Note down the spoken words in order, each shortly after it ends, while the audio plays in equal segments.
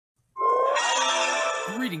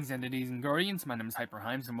Greetings, entities and guardians. My name is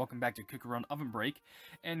HyperHimes, and welcome back to OvenBreak.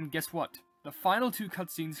 And guess what? The final two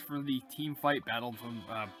cutscenes for the team fight battle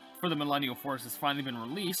for the Millennial Force has finally been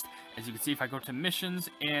released. As you can see, if I go to missions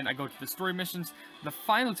and I go to the story missions, the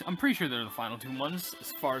final two, I'm pretty sure they're the final two ones.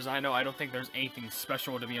 As far as I know, I don't think there's anything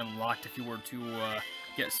special to be unlocked if you were to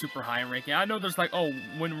get super high in ranking. I know there's like,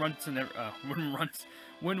 win once in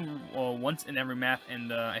every map,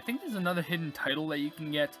 and I think there's another hidden title that you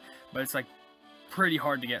can get, but it's like pretty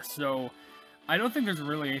hard to get, so I don't think there's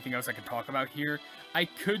really anything else I can talk about here. I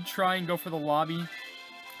could try and go for the lobby,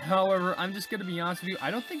 however, I'm just gonna be honest with you,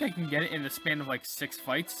 I don't think I can get it in the span of like 6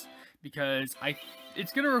 fights, because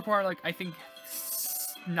it's gonna require like, I think,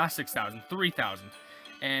 not 6,000, 3,000,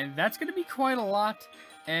 and that's gonna be quite a lot,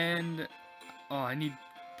 and, I need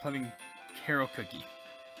plumbing Carol Cookie.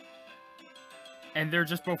 And they're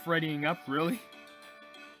just both readying up, really?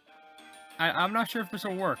 I'm not sure if this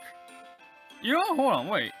will work. You know, hold on,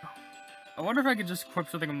 wait. I wonder if I could just equip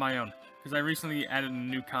something of my own, because I recently added a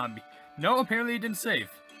new combi. No, apparently it didn't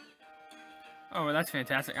save. Oh, well, that's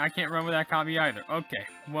fantastic. I can't run with that combi either. Okay,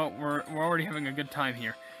 well, we're already having a good time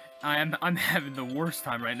here. I'm having the worst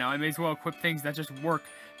time right now. I may as well equip things that just work.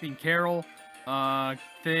 Being Carol,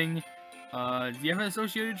 thing. Do you have an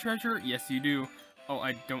associated treasure? Yes, you do. Oh,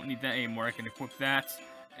 I don't need that anymore. I can equip that.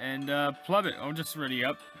 And, plug it. Oh, just ready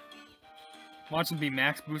up. Watch them be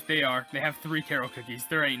max boost. They are. They have 3 Carol Cookies.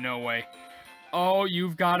 There ain't no way. Oh,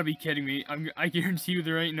 you've got to be kidding me. I guarantee you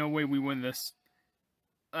there ain't no way we win this.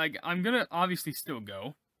 Like, I'm gonna obviously still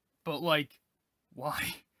go. But, like,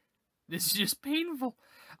 why? This is just painful.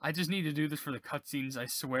 I just need to do this for the cutscenes, I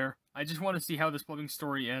swear. I just want to see how this plumbing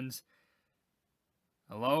story ends.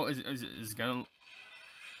 Hello? Is it gonna...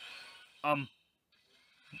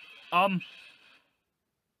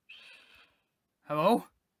 Hello?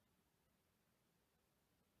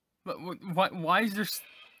 But why is there...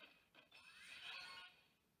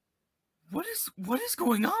 What is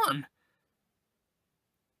going on?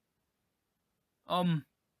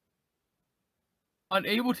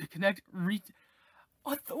 Unable to connect,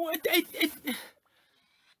 what?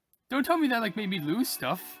 Don't tell me that, like, made me lose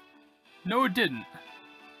stuff. No, it didn't.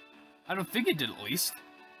 I don't think it did, at least.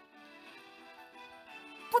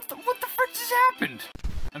 What the frick just happened?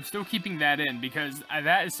 I'm still keeping that in, because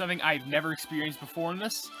that is something I've never experienced before in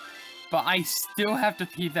this. But I still have to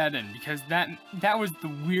keep that in, because that was the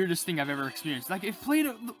weirdest thing I've ever experienced. Like, it played,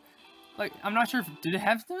 like, I'm not sure if, did it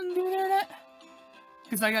have something to do with the internet?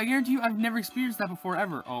 Because, like, I guarantee you, I've never experienced that before,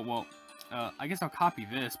 ever. Oh, well, I guess I'll copy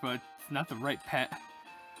this, but it's not the right pet.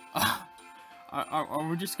 Are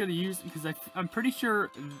we just gonna use, because I'm pretty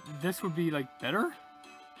sure this would be, like, better?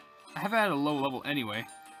 I have it at a low level anyway.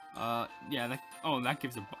 Yeah, that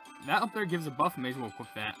gives a buff. That up there gives a buff, may as well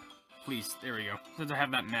equip that. Please, there we go. Since I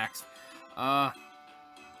have that maxed. Plug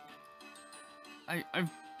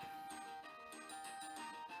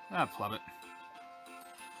it.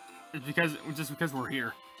 It's just because we're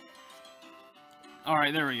here.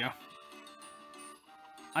 Alright, there we go.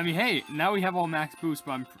 I mean, hey, now we have all max boost,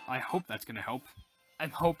 but I hope that's gonna help.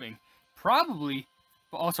 I'm hoping. Probably,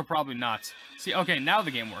 but also probably not. See, okay, now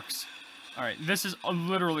the game works. Alright, this is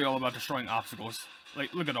literally all about destroying obstacles.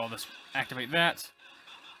 Like, look at all this. Activate that.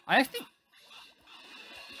 I think...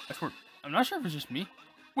 I'm not sure if it's just me.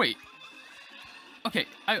 Wait. Okay,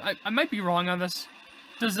 I might be wrong on this.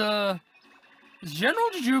 Does General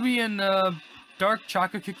Jujubee and, Dark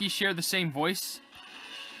Chocolate Cookie share the same voice?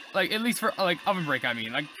 Like, at least for, like, OvenBreak, I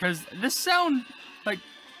mean. Like, because this sound, like...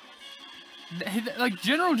 Like,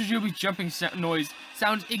 General Jujubee's jumping noise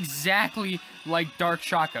sounds exactly like Dark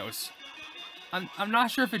Choco's. I'm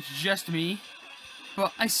not sure if it's just me,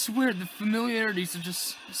 but I swear the familiarities are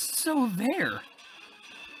just so there.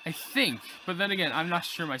 I think, but then again, I'm not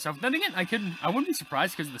sure myself. Then again, I wouldn't be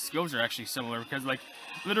surprised because the skills are actually similar. Because like,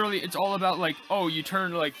 literally, it's all about like, oh, you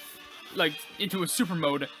turn like into a super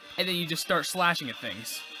mode, and then you just start slashing at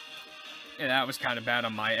things. Yeah, that was kind of bad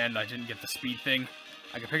on my end. I didn't get the speed thing.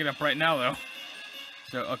 I can pick it up right now though.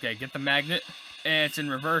 So okay, get the magnet, and it's in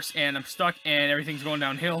reverse, and I'm stuck, and everything's going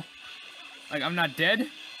downhill. Like, I'm not dead,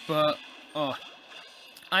 but,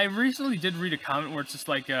 I recently did read a comment where it's just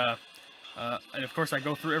like, and of course I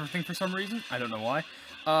go through everything for some reason, I don't know why,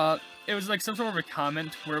 it was like some sort of a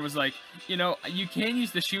comment where it was like, you know, you can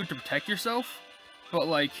use the shield to protect yourself, but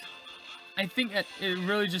like, I think it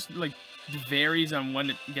really just, like, varies on when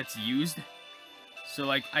it gets used, so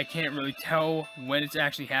like, I can't really tell when it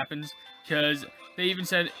actually happens, because they even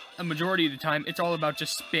said a majority of the time it's all about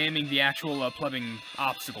just spamming the actual plumbing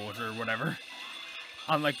obstacles or whatever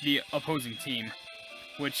on like the opposing team,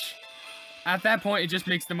 which at that point it just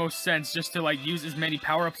makes the most sense just to like use as many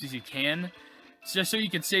power-ups as you can just so you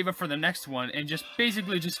can save up for the next one, and just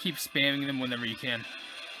basically just keep spamming them whenever you can.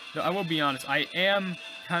 Though I will be honest, I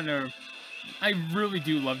really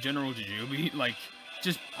do love General Jujube. Like,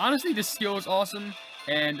 just, honestly, this skill is awesome,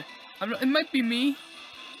 and it might be me,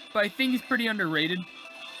 but I think he's pretty underrated.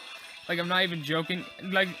 Like, I'm not even joking.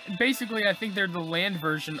 Like, basically, I think they're the land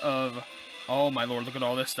version of... Oh, my lord, look at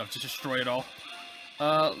all this stuff. Just destroy it all.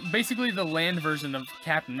 Basically, the land version of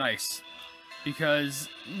Captain Ice. Because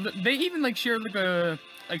they even, like, share,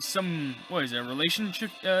 like, some... What is it? A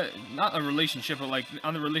relationship? Not a relationship, but, like,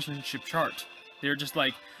 on the relationship chart. They're just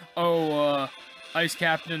like, oh, Ice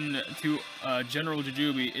Captain to General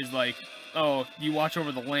Jujube is like, oh, you watch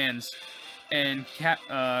over the lands. And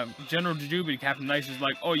General Jujube to Captain Ice is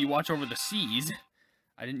like, oh, you watch over the seas.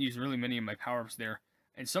 I didn't use really many of my power-ups there.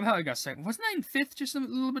 And somehow I got second. Wasn't I in 5th just a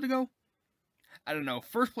little bit ago? I don't know.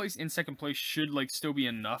 1st place and 2nd place should, like, still be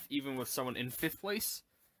enough, even with someone in 5th place.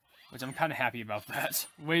 Which I'm kind of happy about that.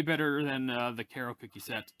 Way better than the Carol Cookie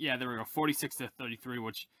set. Yeah, there we go. 46 to 33,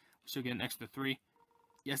 which we still get an extra 3.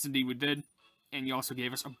 Yes, indeed, we did. And you also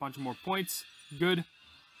gave us a bunch more points. Good.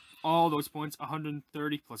 All those points.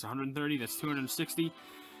 130 plus 130. That's 260.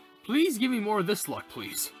 Please give me more of this luck,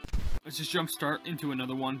 please. Let's just jumpstart into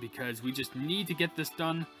another one because we just need to get this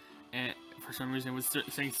done. And for some reason it was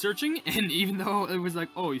saying searching, and even though it was like,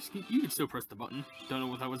 oh, you can still press the button. Don't know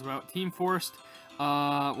what that was about. Team Forest.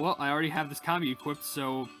 Well, I already have this combi equipped,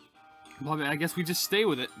 so well, I guess we just stay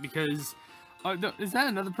with it because... is that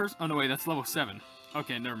another person? Oh, no, wait, that's level 7.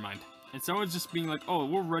 Okay, never mind. And someone's just being like, oh,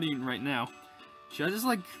 we're ready right now. Should I just,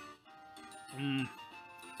 like...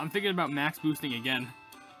 I'm thinking about max boosting again.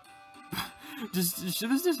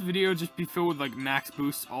 Should this video just be filled with, like, max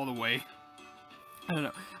boosts all the way? I don't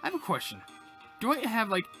know. I have a question. Do I have,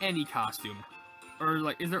 like, any costume? Or,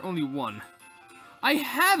 like, is there only one? I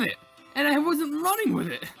have it! And I wasn't running with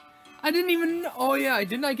it! I didn't even know. Oh, yeah,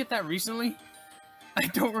 didn't I get that recently? I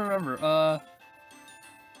don't remember.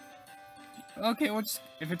 Okay,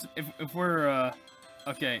 if we're,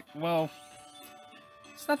 okay, well,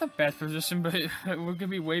 it's not the best position, but we're gonna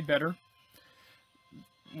be way better.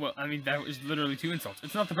 Well, I mean, that was literally 2 insults.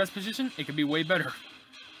 It's not the best position, it could be way better.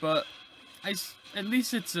 But, at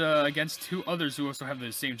least it's, against 2 others who also have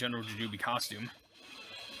the same General Jujube costume.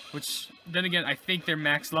 Which, then again, I think they're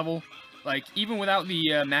max level. Like, even without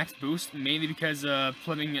the, max boost, mainly because,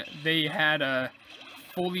 they had,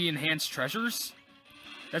 fully enhanced treasures.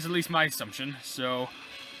 That's at least my assumption, so...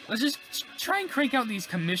 Let's just try and crank out these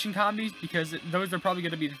commission combis, because those are probably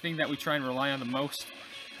going to be the thing that we try and rely on the most.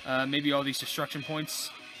 Maybe all these destruction points,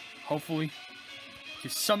 hopefully, to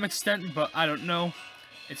some extent, but I don't know.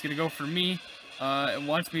 It's going to go for me. It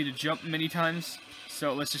wants me to jump many times,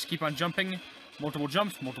 so let's just keep on jumping. Multiple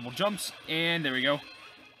jumps, and there we go.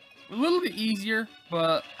 A little bit easier,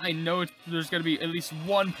 but I know there's going to be at least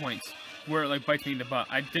 1 point where it, like, bites me in the butt.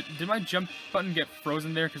 Did my jump button get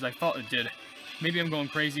frozen there? Because I thought it did. Maybe I'm going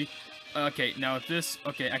crazy. Okay, now with this,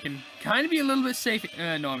 okay, I can kind of be a little bit safe.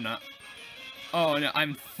 No, I'm not. Oh, no,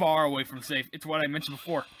 I'm far away from safe. It's what I mentioned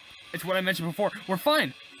before. We're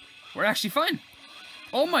fine. We're actually fine.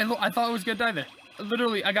 Oh my lord, I thought I was gonna die there.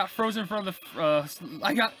 Literally, I got frozen in front of the,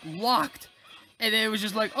 I got locked. And then it was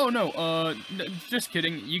just like, oh no, just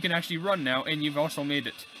kidding. You can actually run now, and you've also made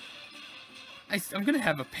it. I'm gonna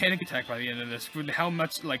have a panic attack by the end of this with how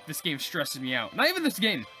much, like, this game stresses me out. Not even this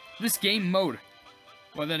game. This game mode.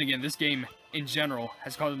 Well, then again, this game, in general,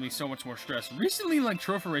 has caused me so much more stress. Recently, like,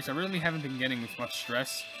 Trophy Race, I really haven't been getting as much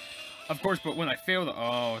stress. Of course, but when I fail,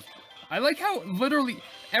 oh... I like how, literally,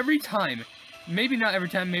 every time, maybe not every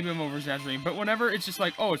time, maybe I'm over-exaggerating, but whenever it's just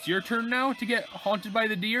like, oh, it's your turn now to get haunted by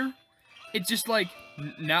the deer, it's just like,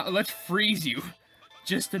 now, let's freeze you.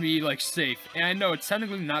 Just to be, like, safe. And I know it's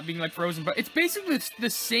technically not being, like, frozen, but it's basically the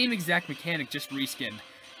same exact mechanic, just reskinned.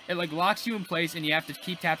 It, like, locks you in place, and you have to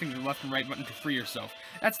keep tapping the left and right button to free yourself.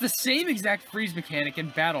 That's the same exact freeze mechanic in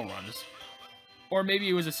battle runs. Or maybe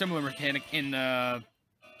it was a similar mechanic in, I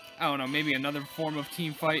don't know, maybe another form of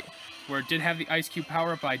team fight, where it did have the Ice Cube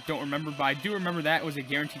power-up, I don't remember, but I do remember that was a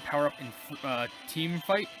guaranteed power-up in, team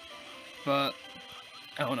fight. But,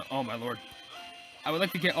 I don't know, oh my lord. I would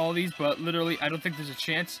like to get all these, but literally, I don't think there's a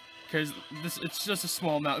chance, because it's just a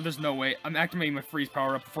small amount, there's no way. I'm activating my freeze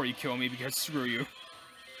power-up before you kill me, because screw you.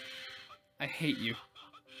 I hate you.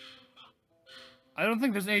 I don't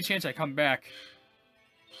think there's any chance I come back.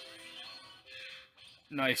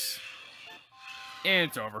 Nice. And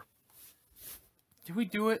it's over. Did we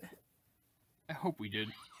do it? I hope we did.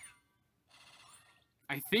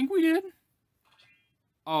 I think we did?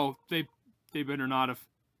 Oh, they better not have.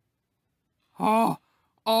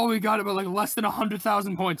 Oh, we got it, but like less than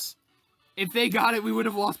 100,000 points. If they got it, we would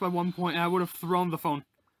have lost by 1 point, and I would have thrown the phone.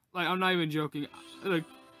 Like, I'm not even joking. Like,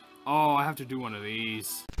 oh, I have to do one of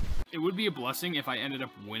these. It would be a blessing if I ended up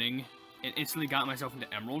winning and instantly got myself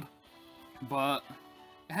into Emerald. But,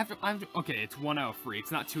 okay, it's 1 out of 3.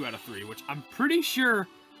 It's not 2 out of 3, which I'm pretty sure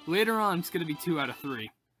later on it's going to be 2 out of 3.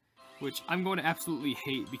 Which I'm going to absolutely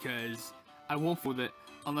hate because I won't fool with it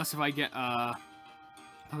unless if I get, I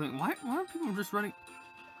mean, why are people just running?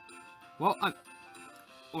 Well,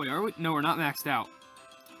 wait, are we? No, we're not maxed out.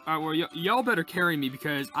 Alright, well, y'all better carry me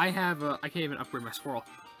because I have, I can't even upgrade my squirrel.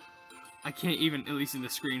 I can't even, at least in the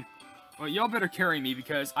screen. Well, y'all better carry me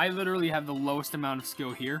because I literally have the lowest amount of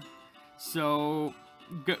skill here. So,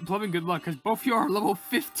 Plebin, good luck, because both of you are level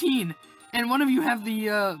 15, and one of you have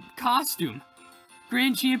the, costume.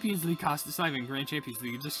 Grand Champions League costume. It's not even Grand Champions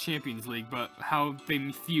League, just Champions League, but how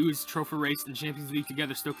they fuse Trophy Race and Champions League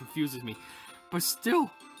together still confuses me. But still...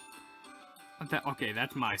 Okay,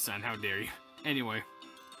 that's my son, how dare you. Anyway.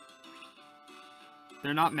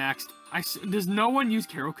 They're not maxed. Does no one use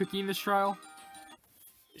Carol Cookie in this trial?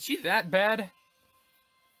 Is she that bad?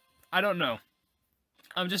 I don't know.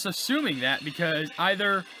 I'm just assuming that because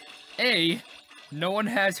either A, no one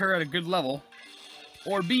has her at a good level,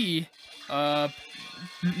 or B,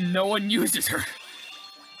 no one uses her.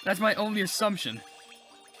 That's my only assumption.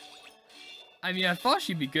 I mean, I thought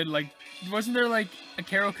she'd be good, like, wasn't there, like, a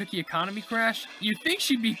Carol Cookie economy crash? You'd think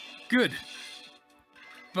she'd be good.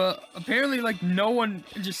 But apparently, like, no one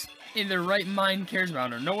just in their right mind cares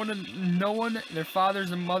about her. No one, their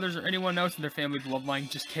fathers and mothers or anyone else in their family bloodline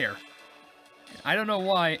just care. I don't know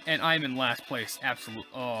why, and I'm in last place. Absolute.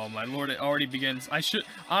 Oh my lord, it already begins.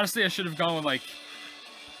 Honestly, I should have gone with, like,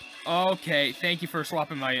 okay, thank you for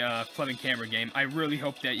swapping my, Plebin camera game. I really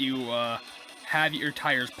hope that you, have your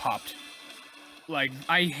tires popped. Like,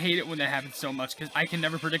 I hate it when that happens so much, because I can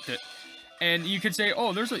never predict it. And you could say,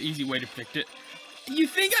 oh, there's an easy way to predict it. You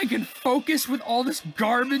think I can focus with all this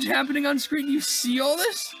garbage happening on screen? You see all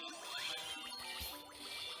this?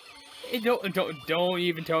 Don't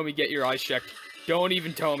even tell me get your eyes checked. Don't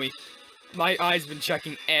even tell me. My eyes been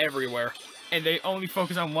checking everywhere. And they only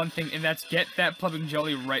focus on one thing, and that's get that Plebin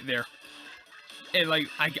jelly right there. And, like,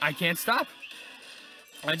 I can't stop.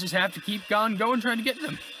 I just have to keep going trying to get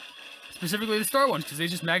them. Specifically the star ones, because they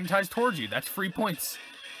just magnetize towards you. That's free points.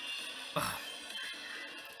 Ugh.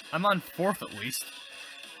 I'm on 4th at least.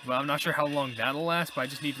 But I'm not sure how long that'll last, but I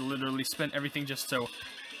just need to literally spend everything just so...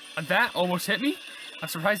 That almost hit me? I'm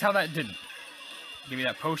surprised how that didn't. Give me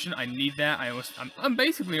that potion. I need that. I'm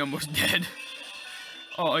basically almost dead.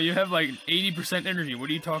 Oh, you have like 80% energy.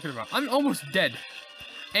 What are you talking about? I'm almost dead.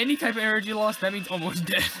 Any type of energy loss, that means almost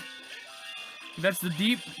dead. That's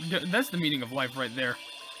the meaning of life right there.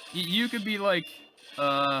 You could be like,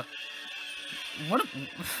 I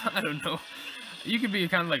don't know. You could be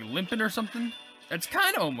kind of like limping or something. That's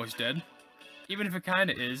kind of almost dead. Even if it kind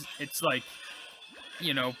of is, it's like,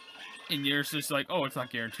 you know, in years, it's like, oh, it's not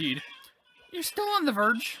guaranteed. You're still on the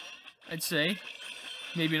verge, I'd say.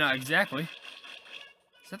 Maybe not exactly.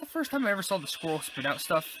 Is that the first time I ever saw the squirrel spit out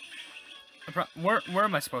stuff? Where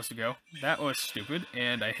am I supposed to go? That was stupid,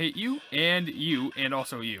 and I hate you, and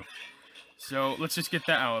also you. So, let's just get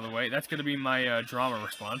that out of the way. That's gonna be my, drama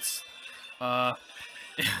response. How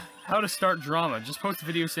to start drama. Just post a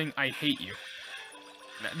video saying, I hate you.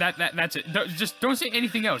 That's it. Just don't say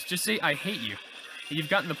anything else. Just say, I hate you. And you've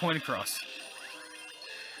gotten the point across.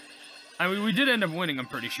 I mean, we did end up winning, I'm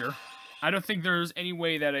pretty sure. I don't think there's any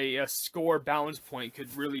way that a score balance point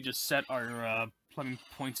could really just set our, Plebin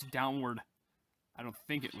points downward. I don't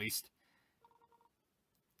think, at least.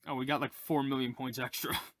 Oh, we got like 4 million points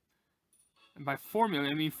extra. And by 4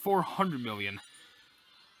 million, I mean 400 million.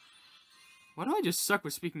 Why do I just suck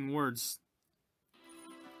with speaking words?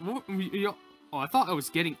 What, oh, I thought I was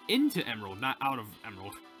getting into Emerald, not out of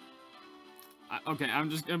Emerald. Okay, I'm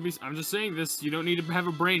just saying this. You don't need to have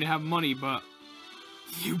a brain to have money, but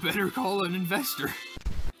you better call an investor.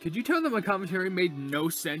 Could you tell that my commentary made no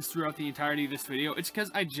sense throughout the entirety of this video? It's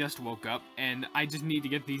because I just woke up, and I just need to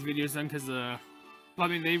get these videos done because, I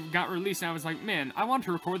mean, they got released, and I was like, man, I want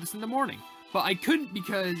to record this in the morning. But I couldn't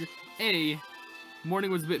because, A,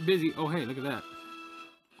 morning was a bit busy. Oh, hey, look at that.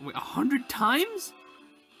 Wait, 100 times?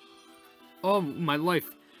 Oh, my life.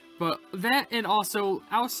 But that, and also,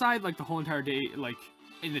 outside, like, the whole entire day, like,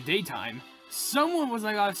 in the daytime, someone was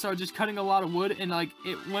like, I started just cutting a lot of wood, and, like,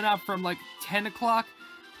 it went out from, like, 10 o'clock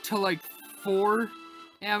to, like, 4,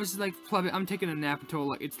 and I was like, I'm taking a nap until,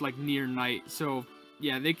 like, it's, like, near night, so,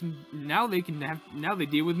 yeah, now they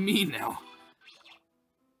deal with me now.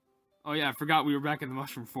 Oh, yeah, I forgot we were back in the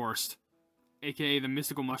Mushroom Forest, aka the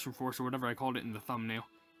Mystical Mushroom Forest, or whatever I called it in the thumbnail.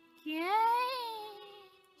 Yay!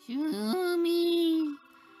 Shumi.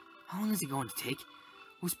 How long is it going to take?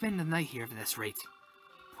 We'll spend the night here at this rate.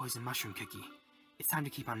 Poison mushroom cookie. It's time to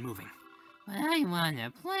keep on moving. But I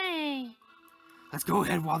wanna play. Let's go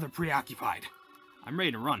ahead while they're preoccupied. I'm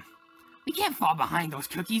ready to run. We can't fall behind those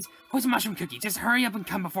cookies. Poison mushroom cookie, just hurry up and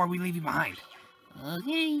come before we leave you behind.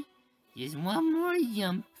 Okay. Just one more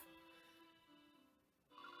jump.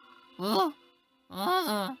 Oh.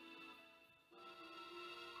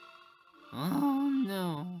 Oh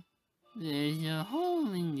no. There's a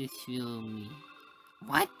hole in the Shumi.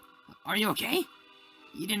 What? Are you okay?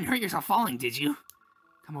 You didn't hurt yourself falling, did you?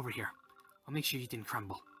 Come over here. I'll make sure you didn't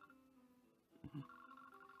crumble.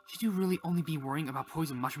 Should you really only be worrying about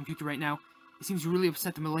Poison Mushroom Cookie right now? It seems you really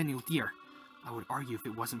upset the Millennial deer. I would argue if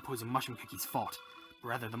it wasn't Poison Mushroom Cookie's fault, but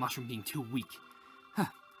rather the mushroom being too weak. Huh.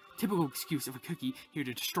 Typical excuse of a cookie here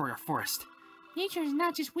to destroy our forest. Nature is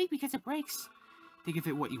not just weak because it breaks. Think of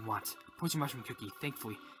it what you want. Poison Mushroom Cookie,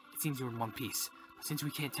 thankfully, it seems you're in one piece. But since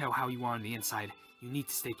we can't tell how you are on the inside, you need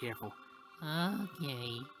to stay careful.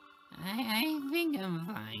 Okay. I think I'm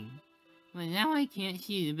fine. But now I can't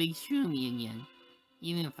see the big Shumi again.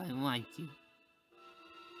 Even if I want to.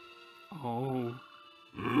 Oh.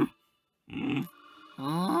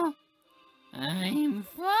 Oh? I'm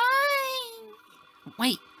fine!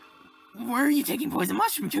 Wait! Where are you taking Poison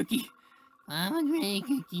Mushroom Cookie? Pomegranate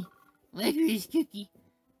Cookie. Licorice Cookie.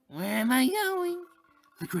 Where am I going?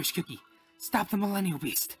 Licorice Cookie. Stop the Millennial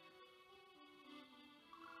Beast.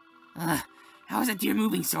 How is that deer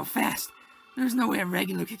moving so fast? There's no way a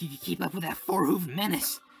regular cookie could keep up with that four-hooved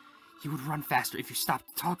menace. He would run faster if you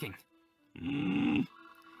stopped talking.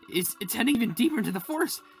 It's heading even deeper into the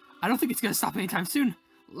forest. I don't think it's gonna stop anytime soon.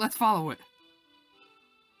 Let's follow it.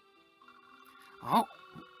 Oh,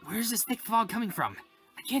 where's this thick fog coming from?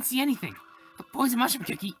 I can't see anything. But Poison Mushroom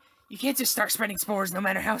Cookie, you can't just start spreading spores no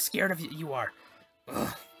matter how scared of you are.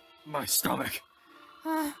 Ugh, my stomach.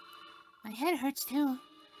 My head hurts too.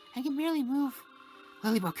 I can barely move.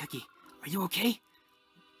 Lilybug Cookie, are you okay?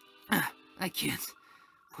 I can't.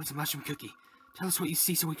 Poison Mushroom Cookie, tell us what you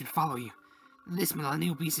see so we can follow you. This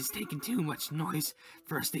Millennial Beast is taking too much noise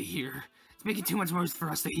for us to hear. It's making too much noise for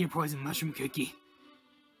us to hear, Poison Mushroom Cookie.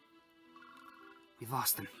 We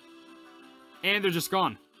lost them. And they're just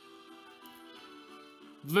gone.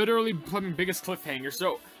 Literally playing biggest cliffhanger.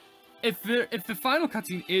 So, if the final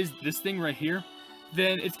cutscene is this thing right here,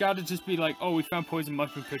 then it's got to just be like, oh, we found Poison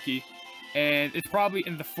Mushroom Cookie, and it's probably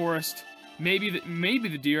in the forest. Maybe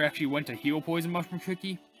the deer actually went to heal Poison Mushroom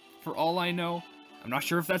Cookie, for all I know. I'm not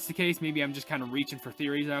sure if that's the case. Maybe I'm just kind of reaching for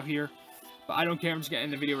theories out here. But I don't care. I'm just going to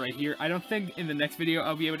end the video right here. I don't think in the next video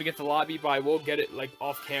I'll be able to get the lobby, but I will get it like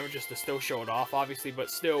off camera just to still show it off, obviously. But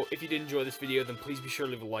still, if you did enjoy this video, then please be sure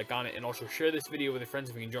to leave a like on it. And also share this video with your friends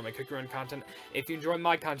if you enjoy my cookie run content. If you enjoy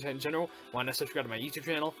my content in general, why not subscribe to my YouTube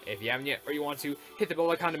channel if you haven't yet, or you want to, hit the bell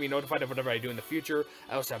icon to be notified of whatever I do in the future.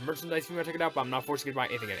 I also have merchandise if you want to check it out, but I'm not forced to buy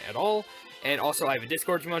anything in it at all. And also, I have a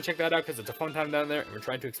Discord if you want to check that out, because it's a fun time down there, and we're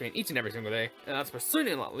trying to expand each and every single day. And that's for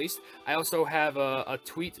certainly not least, I also have a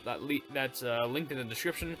tweet that's linked in the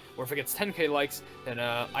description, where if it gets 10k likes, then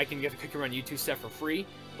I can get the Cookie Run YouTube set for free,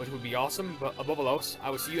 which would be awesome. But above all else, I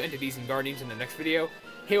will see you entities and guardians in the next video.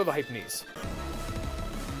 Hail the Hypenese.